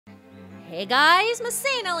Hey guys,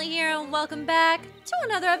 MasaeAnela here, and welcome back to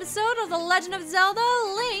another episode of The Legend of Zelda: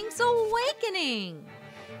 Link's Awakening.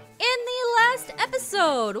 In the last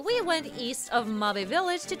episode, we went east of Mabe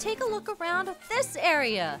Village to take a look around this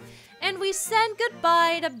area. And we said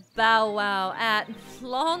goodbye to Bow Wow at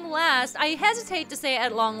long last. I hesitate to say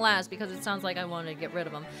at long last because it sounds like I wanted to get rid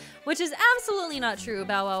of him, which is absolutely not true.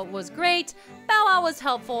 Bow Wow was great, Bow Wow was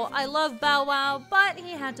helpful, I love Bow Wow, but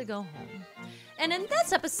he had to go home. And in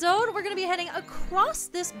this episode, we're going to be heading across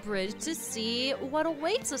this bridge to see what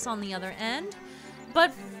awaits us on the other end.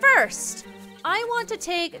 But first, I want to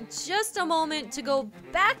take just a moment to go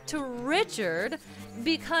back to Richard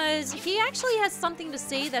because he actually has something to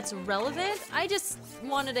say that's relevant. I just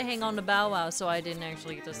wanted to hang on to Bow Wow, so I didn't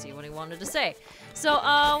actually get to see what he wanted to say. So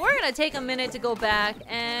we're going to take a minute to go back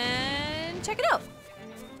and check it out.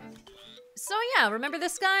 So yeah, remember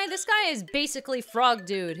this guy? This guy is basically Frog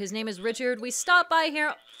Dude. His name is Richard. We stopped by here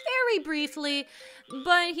very briefly,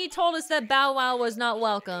 but he told us that Bow Wow was not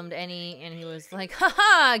welcomed, and he was like,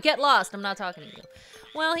 haha, get lost, I'm not talking to you.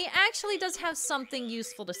 Well, he actually does have something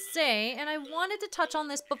useful to say, and I wanted to touch on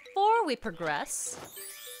this before we progress.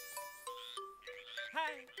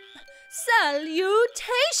 Hi.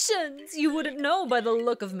 Salutations! You wouldn't know by the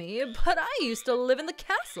look of me, but I used to live in the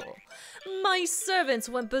castle. My servants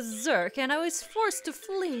went berserk, and I was forced to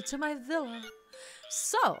flee to my villa.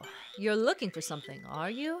 So, you're looking for something, are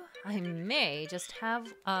you? I may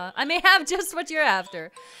have just what you're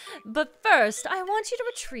after. But first, I want you to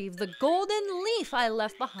retrieve the golden leaf I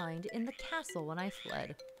left behind in the castle when I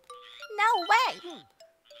fled. No way!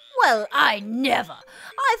 Well, I never!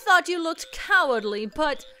 I thought you looked cowardly,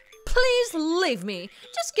 but please leave me.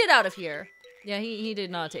 Just get out of here. Yeah, he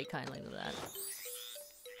did not take kindly to that.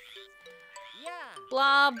 Yeah.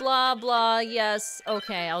 Blah, blah, blah. Yes,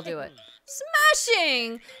 okay, I'll do it.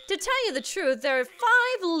 Smashing! To tell you the truth, there are 5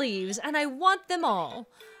 leaves, and I want them all.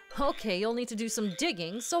 Okay, you'll need to do some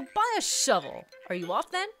digging, so buy a shovel. Are you off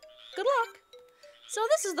then? Good luck. So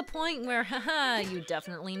this is the point where, haha, you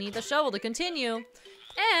definitely need the shovel to continue.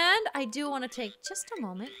 And I do want to take just a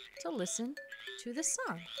moment to listen to this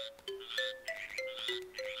song.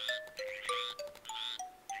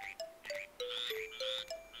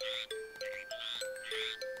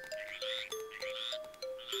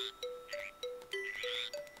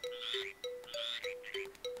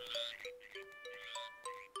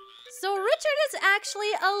 So Richard is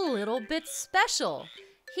actually a little bit special.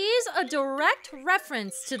 He's a direct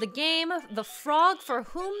reference to the game The Frog for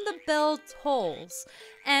Whom the Bell Tolls.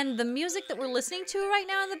 And the music that we're listening to right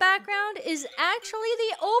now in the background is actually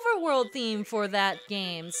the overworld theme for that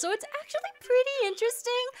game. So it's actually pretty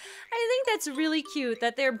interesting. I think that's really cute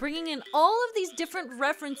that they're bringing in all of these different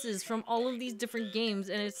references from all of these different games.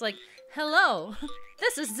 And it's like, hello,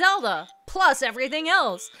 this is Zelda plus everything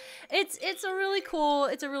else. It's a really cool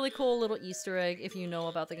little Easter egg if you know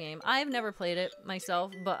about the game. I've never played it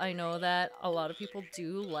myself, but I know that a lot of people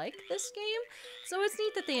do like this game, so it's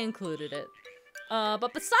neat that they included it.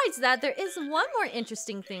 But besides that, there is one more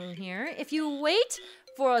interesting thing here. If you wait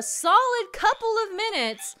for a solid couple of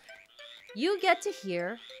minutes, you get to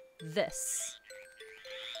hear this.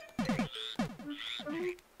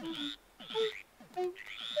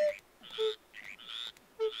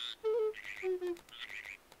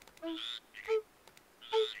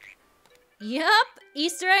 Yup,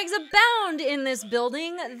 Easter eggs abound in this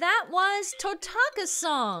building. That was Totaka's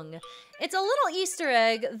song. It's a little Easter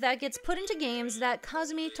egg that gets put into games that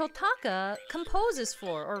Kazumi Totaka composes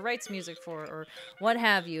for, or writes music for, or what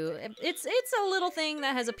have you. It's a little thing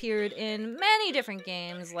that has appeared in many different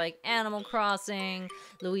games like Animal Crossing,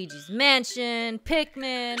 Luigi's Mansion,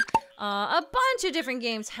 Pikmin. A bunch of different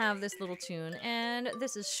games have this little tune, and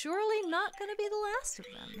this is surely not going to be the last of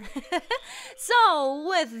them. So,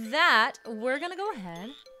 with that, we're going to go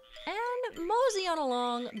ahead and mosey on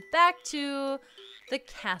along back to the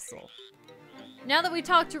castle. Now that we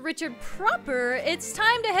talked to Richard proper, it's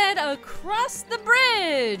time to head across the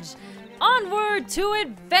bridge! Onward to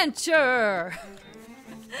adventure!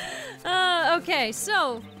 Okay,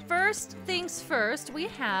 so first things first, we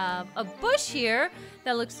have a bush here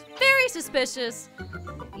that looks very suspicious.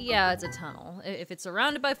 Yeah, it's a tunnel. If it's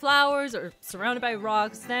surrounded by flowers or surrounded by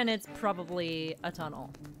rocks, then it's probably a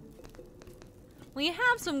tunnel. We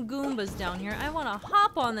have some Goombas down here. I want to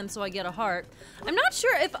hop on them so I get a heart. I'm not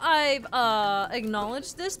sure if I've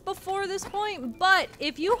acknowledged this before this point, but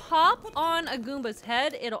if you hop on a Goomba's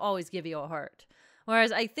head, it'll always give you a heart.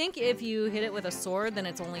 Whereas I think if you hit it with a sword, then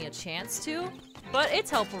it's only a chance to. But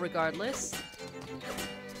it's helpful regardless.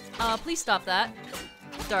 Please stop that.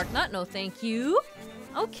 Dark Nut, no thank you.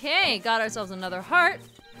 Okay, got ourselves another heart.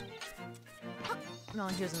 No,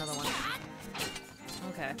 here's another one.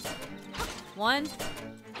 Okay. 1,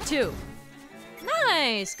 2.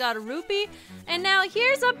 Nice! Got a rupee. And now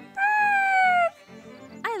here's a bird!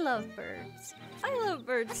 I love birds. I love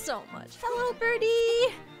birds so much. Hello,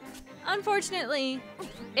 birdie! Unfortunately,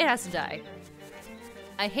 it has to die.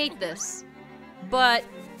 I hate this, but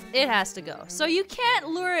it has to go. So you can't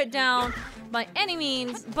lure it down by any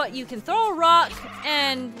means, but you can throw a rock,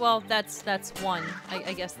 and, well, that's one.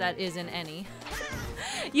 I guess that is in any.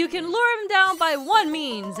 You can lure him down by one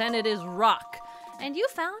means, and it is rock. And you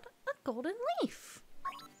found a golden leaf.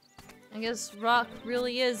 I guess rock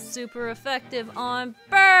really is super effective on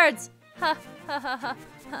birds. Ha ha ha ha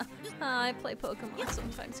ha. I play Pokemon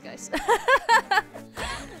sometimes, guys.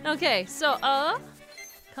 Okay, so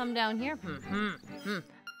come down here.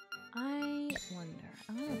 I wonder.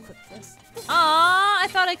 I'm gonna equip this. I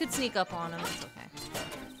thought I could sneak up on him. It's okay.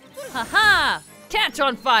 Haha! Catch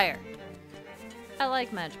on fire! I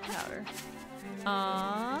like magic powder.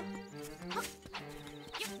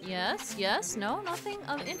 Yes, yes, no, nothing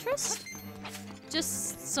of interest.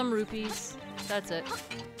 Just some rupees. That's it.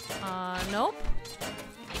 Nope.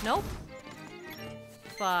 Nope.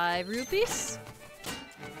 5 rupees.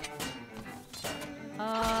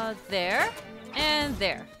 There. And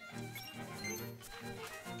there.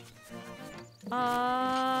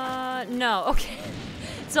 No, okay.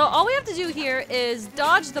 So all we have to do here is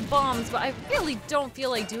dodge the bombs, but I really don't feel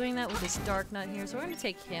like doing that with this dark nut here, so we're gonna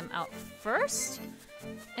take him out first.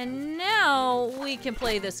 And now we can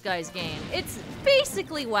play this guy's game. It's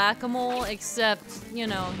basically whack-a-mole, except, you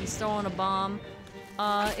know, he's throwing a bomb.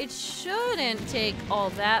 It shouldn't take all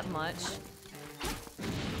that much.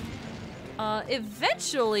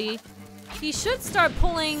 Eventually, he should start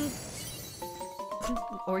pulling,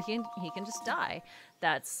 or he can just die.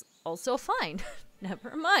 That's also fine.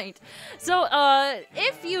 Never mind. So,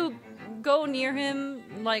 if you go near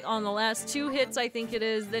him, like on the last 2 hits, I think it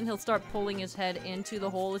is, then he'll start pulling his head into the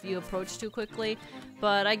hole if you approach too quickly.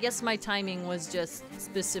 But I guess my timing was just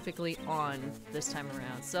specifically on this time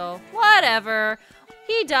around. So, whatever.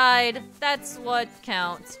 He died. That's what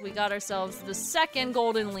counts. We got ourselves the second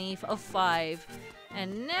golden leaf of 5.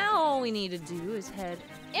 And now all we need to do is head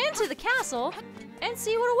into the castle and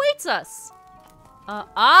see what awaits us.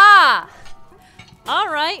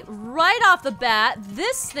 Alright, right off the bat,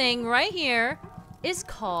 this thing right here is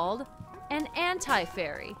called an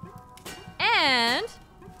anti-fairy. And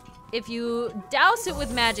if you douse it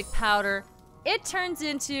with magic powder, it turns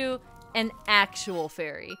into an actual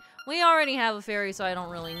fairy. We already have a fairy, so I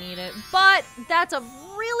don't really need it, but that's a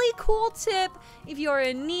really cool tip if you're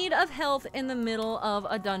in need of health in the middle of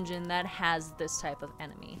a dungeon that has this type of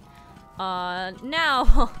enemy.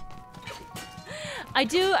 Now... I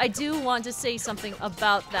do want to say something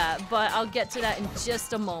about that, but I'll get to that in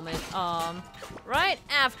just a moment. Right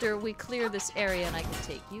after we clear this area and I can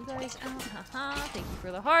take you guys out. Haha, thank you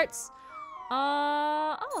for the hearts.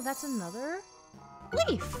 Oh, that's another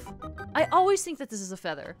leaf. I always think that this is a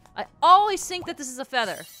feather. I always think that this is a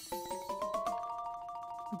feather.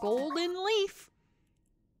 Golden leaf.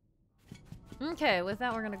 Okay, with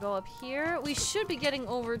that, we're gonna go up here. We should be getting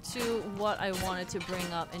over to what I wanted to bring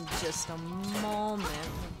up in just a moment.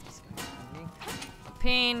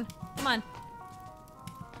 Pain. Come on.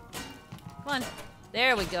 Come on.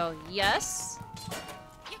 There we go. Yes.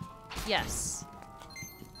 Yes.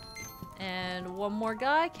 And one more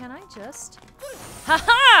guy. Can I just...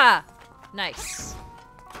 Ha-ha! Nice.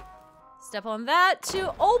 Step on that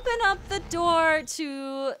to open up the door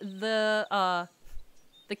to the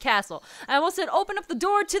castle. I almost said open up the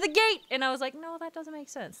door to the gate, and I was like, no, that doesn't make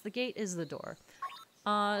sense. The gate is the door.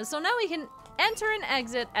 So now we can enter and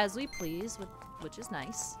exit as we please, which is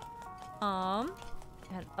nice.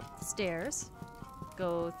 Head up the stairs,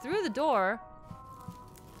 go through the door,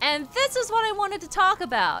 and this is what I wanted to talk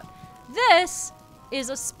about. This is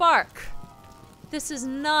a spark. This is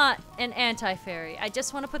not an anti-fairy. I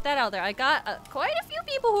just want to put that out there. I got quite a few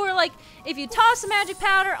people who are like, if you toss a magic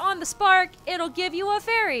powder on the spark, it'll give you a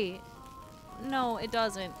fairy. No, it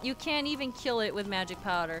doesn't. You can't even kill it with magic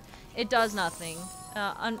powder. It does nothing.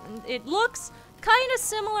 It looks kind of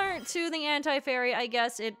similar to the anti-fairy, I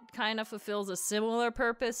guess. It kind of fulfills a similar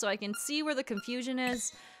purpose, so I can see where the confusion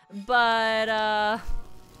is. But,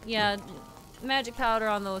 yeah, magic powder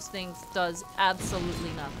on those things does absolutely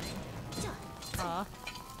nothing.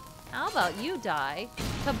 How about you die?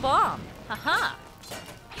 Kabomb! Haha!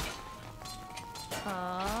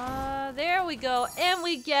 There we go, and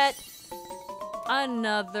we get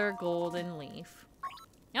another golden leaf.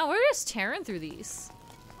 Now we're just tearing through these.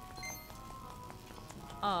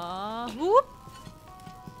 Whoop!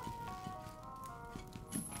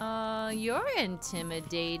 You're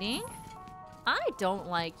intimidating. I don't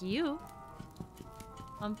like you.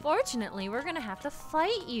 Unfortunately, we're gonna have to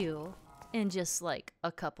fight you in just like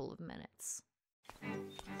a couple of minutes.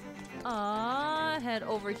 Head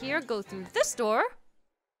over here, go through this door.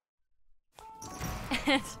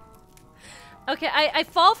 And okay, I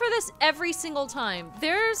fall for this every single time.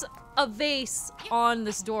 There's a vase on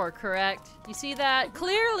this door, correct? You see that?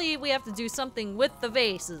 Clearly, we have to do something with the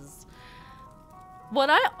vases. What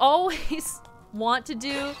I always want to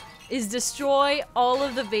do is destroy all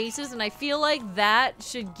of the vases, and I feel like that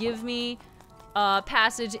should give me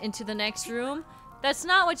passage into the next room. That's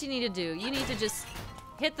not what you need to do. You need to just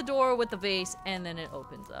hit the door with the vase, and then it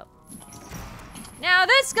opens up. Now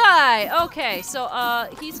this guy! Okay, so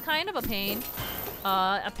he's kind of a pain.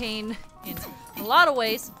 A pain in a lot of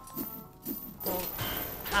ways. Well,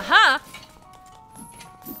 aha!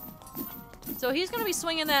 So he's gonna be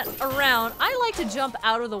swinging that around. I like to jump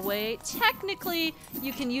out of the way. Technically,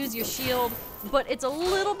 you can use your shield, but it's a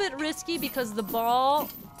little bit risky because the ball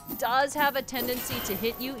does have a tendency to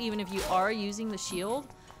hit you even if you are using the shield.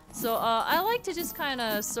 So I like to just kind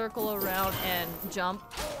of circle around and jump,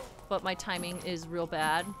 but my timing is real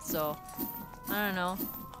bad, so I don't know.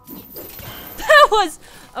 That was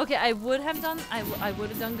okay. I would have done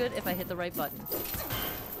good if I hit the right button.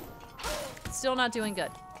 Still not doing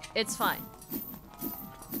good. It's fine.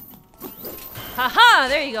 Haha!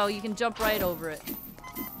 There you go. You can jump right over it.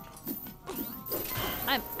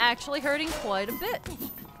 I'm actually hurting quite a bit.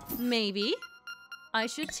 Maybe I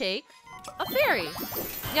should take a fairy.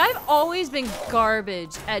 Yeah, I've always been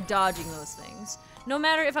garbage at dodging those things. No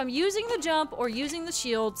matter if I'm using the jump or using the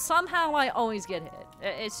shield, somehow I always get hit.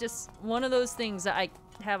 It's just one of those things that I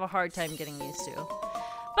have a hard time getting used to.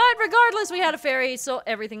 But regardless, we had a fairy, so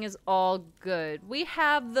everything is all good. We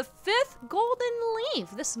have the 5th golden leaf.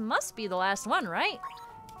 This must be the last one, right?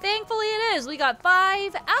 Thankfully it is. We got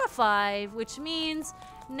 5 out of 5, which means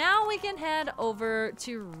now we can head over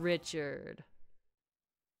to Richard.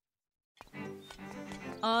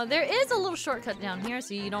 There is a little shortcut down here,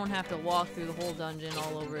 so you don't have to walk through the whole dungeon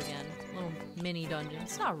all over again. A little mini dungeon.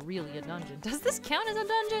 It's not really a dungeon. Does this count as a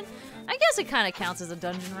dungeon? I guess it kind of counts as a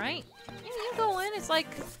dungeon, right? You go in, it's like,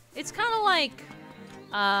 it's kind of like,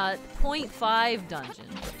 0.5 dungeon.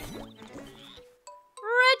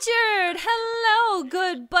 Richard! Hello,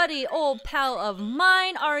 good buddy, old pal of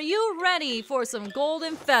mine. Are you ready for some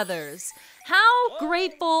golden feathers? How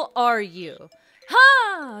grateful are you?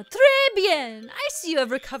 Ha! Très bien! I see you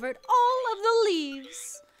have recovered all of the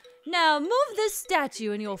leaves. Now move this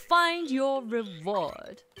statue and you'll find your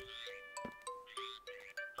reward.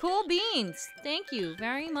 Cool beans. Thank you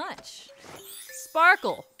very much.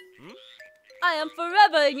 Sparkle. I am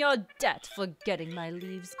forever in your debt for getting my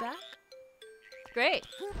leaves back. Great.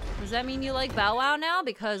 Does that mean you like Bow Wow now?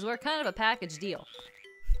 Because we're kind of a package deal.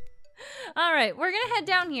 Alright, we're gonna head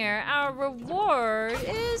down here. Our reward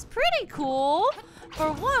is pretty cool.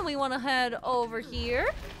 For one, we want to head over here.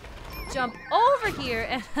 Jump over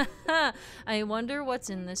here, and I wonder what's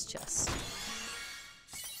in this chest.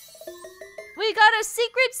 We got a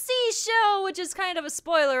secret seashell, which is kind of a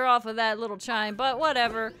spoiler off of that little chime, but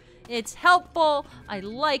whatever. It's helpful. I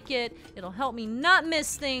like it. It'll help me not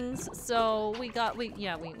miss things. So we got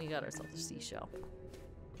ourselves a seashell.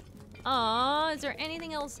 Is there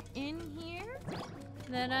anything else in here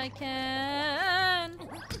that I can?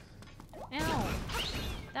 Ow.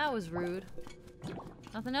 That was rude.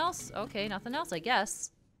 Nothing else? Okay, nothing else, I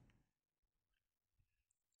guess.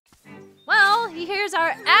 Well, here's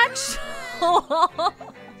our actual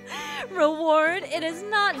reward. It is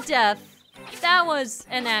not death. That was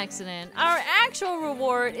an accident. Our actual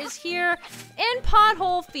reward is here in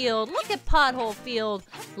Pothole Field. Look at Pothole Field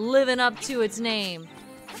living up to its name.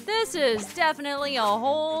 This is definitely a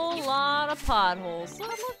whole lot of potholes.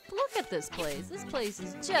 Look at this place. This place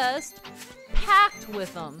is just packed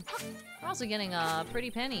with them. We're also getting a pretty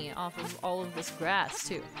penny off of all of this grass,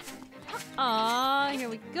 too. Here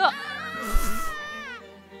we go.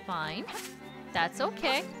 Fine. That's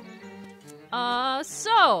okay.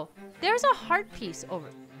 So, there's a heart piece over...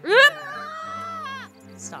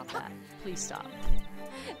 Stop that. Please stop.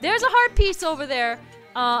 There's a heart piece over there.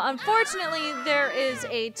 Unfortunately, there is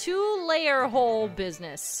a 2-layer hole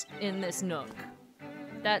business in this nook.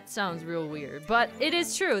 That sounds real weird, but it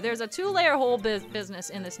is true. There's a 2-layer hole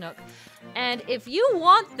business in this nook. And if you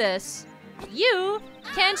want this, you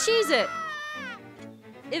can cheese it.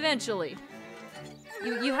 Eventually.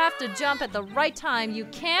 You have to jump at the right time. You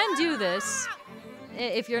can do this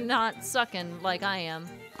if you're not sucking like I am.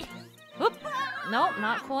 Whoop. Nope,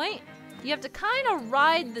 not quite. You have to kind of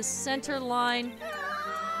ride the center line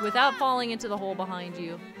without falling into the hole behind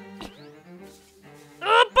you.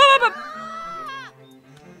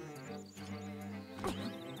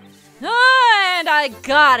 I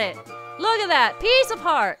got it. Look at that. Piece of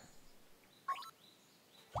heart.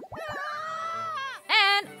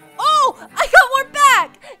 And, oh, I got more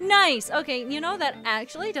back. Nice. Okay, you know, that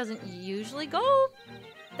actually doesn't usually go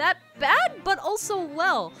that bad, but also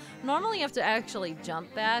well. Normally you have to actually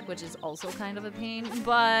jump back, which is also kind of a pain,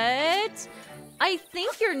 but I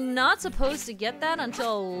think you're not supposed to get that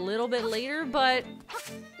until a little bit later, but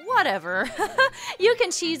whatever. You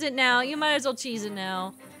can cheese it now. You might as well cheese it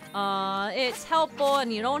now. It's helpful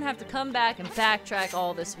and you don't have to come back and backtrack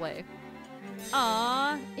all this way.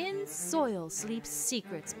 In soil sleep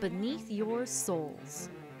secrets beneath your souls.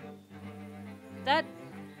 That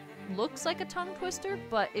looks like a tongue twister,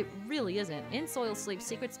 but it really isn't. In soil sleep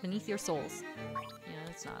secrets beneath your souls. Yeah,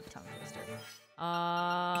 it's not a tongue twister.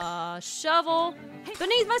 Shovel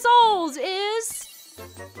beneath my souls is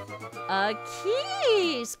a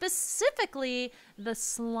key, specifically the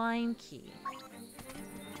slime key.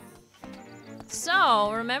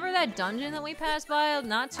 So, remember that dungeon that we passed by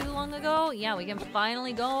not too long ago? Yeah, we can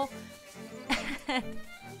finally go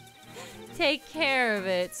take care of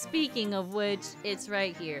it. Speaking of which, it's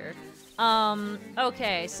right here.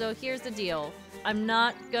 Okay, so here's the deal. I'm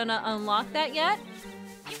not gonna unlock that yet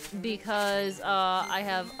because I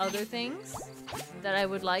have other things that I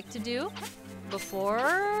would like to do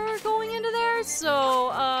before going into there.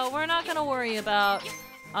 So, we're not gonna worry about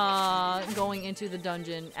going into the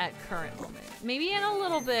dungeon at current moment. Maybe in a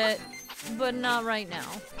little bit, but not right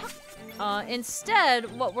now. Instead,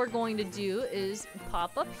 what we're going to do is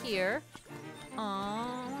pop up here.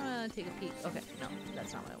 I wanna take a peek. Okay, no,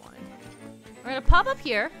 that's not what I wanted. We're gonna pop up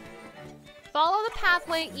here, follow the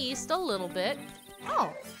pathway east a little bit.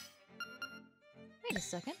 Oh, wait a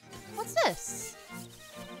second. What's this?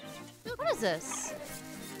 What is this?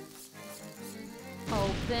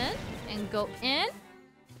 Open and go in.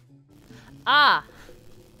 Ah,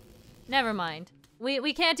 never mind.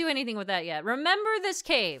 We can't do anything with that yet. Remember this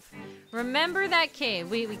cave. Remember that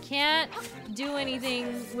cave. We can't do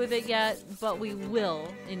anything with it yet, but we will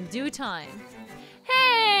in due time.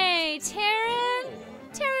 Hey, Taryn!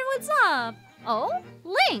 Taryn, what's up? Oh,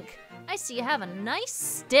 Link! I see you have a nice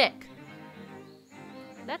stick.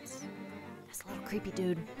 That's a little creepy,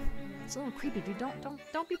 dude. It's a little creepy, dude.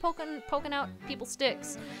 Don't be poking out people's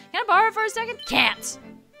sticks. Can I borrow it for a second? Can't!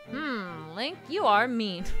 Link, you are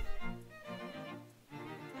mean.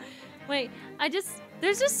 Wait,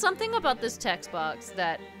 there's just something about this text box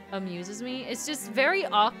that amuses me. It's just very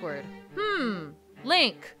awkward.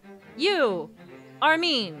 Link, you are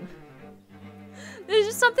mean. There's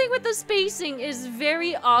just something with the spacing is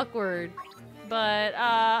very awkward. But,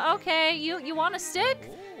 okay, you want a stick?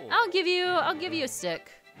 I'll give you a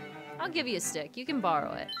stick. I'll give you a stick. You can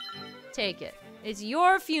borrow it. Take it. It's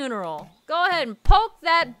your funeral. Go ahead and poke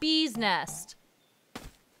that bee's nest.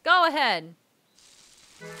 Go ahead.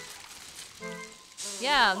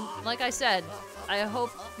 Yeah, like I said, I hope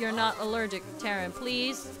you're not allergic, Taryn.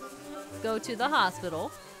 Please go to the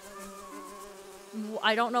hospital.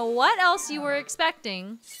 I don't know what else you were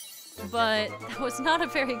expecting, but that was not a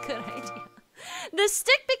very good idea. The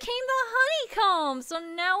stick became the honeycomb, so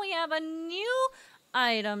now we have a new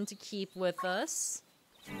item to keep with us.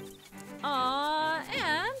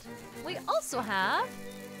 And we also have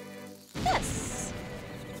this.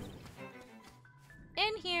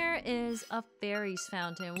 In here is a fairy's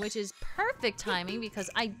fountain, which is perfect timing because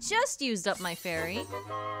I just used up my fairy.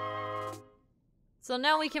 So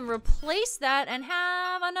now we can replace that and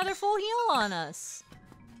have another full heal on us.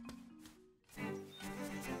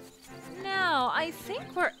 Now, I think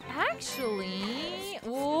we're actually...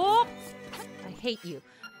 Whoop! I hate you.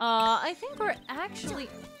 I think we're actually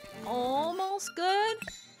almost good.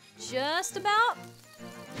 Just about.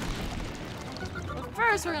 But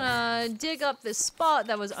first, we're gonna dig up this spot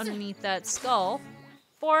that was underneath that skull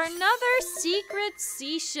for another secret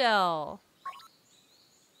seashell.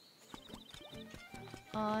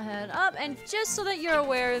 I'll head up, and just so that you're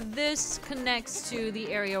aware, this connects to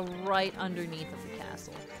the area right underneath of the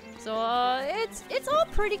castle. So, it's all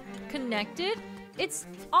pretty connected. It's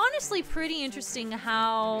honestly pretty interesting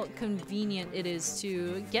how convenient it is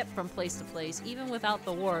to get from place to place, even without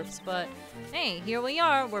the warps. But hey, here we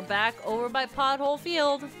are. We're back over by Pothole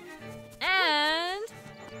Field. And,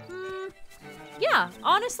 yeah,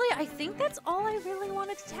 honestly, I think that's all I really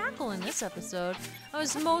wanted to tackle in this episode. I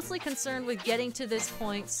was mostly concerned with getting to this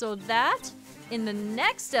point so that in the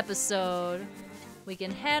next episode, we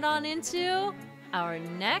can head on into our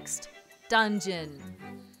next dungeon.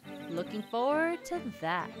 Looking forward to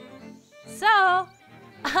that. So,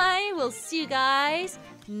 I will see you guys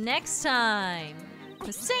next time.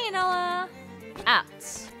 MasaeAnela out.